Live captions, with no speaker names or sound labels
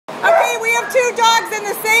two dogs in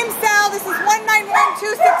the same cell. This is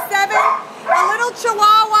 191267. A little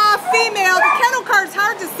Chihuahua female. The kennel card's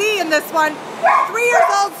hard to see in this one. 3 years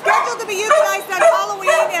old, scheduled to be euthanized on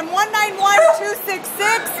Halloween, and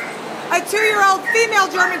 191266. A 2-year-old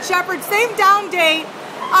female German Shepherd, same down date.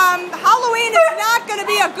 Halloween is not going to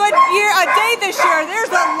be a day this year.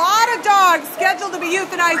 There's a lot of dogs scheduled to be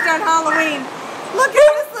euthanized on Halloween. Look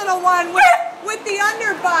at this little one with the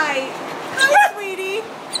underbite. Hi, sweetie.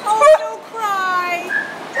 Oh, don't cry.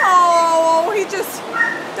 Oh, he just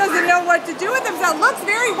doesn't know what to do with himself. Looks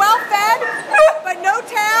very well fed, but no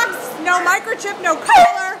tags, no microchip, no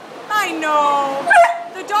collar. I know.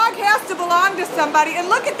 The dog has to belong to somebody. And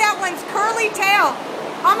look at that one's curly tail.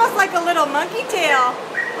 Almost like a little monkey tail.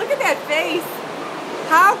 Look at that face.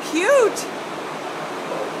 How cute.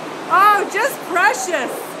 Oh, just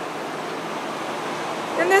precious.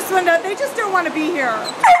 And this one, they just don't want to be here.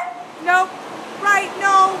 Nope. Right,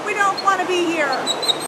 no, we don't want to be here.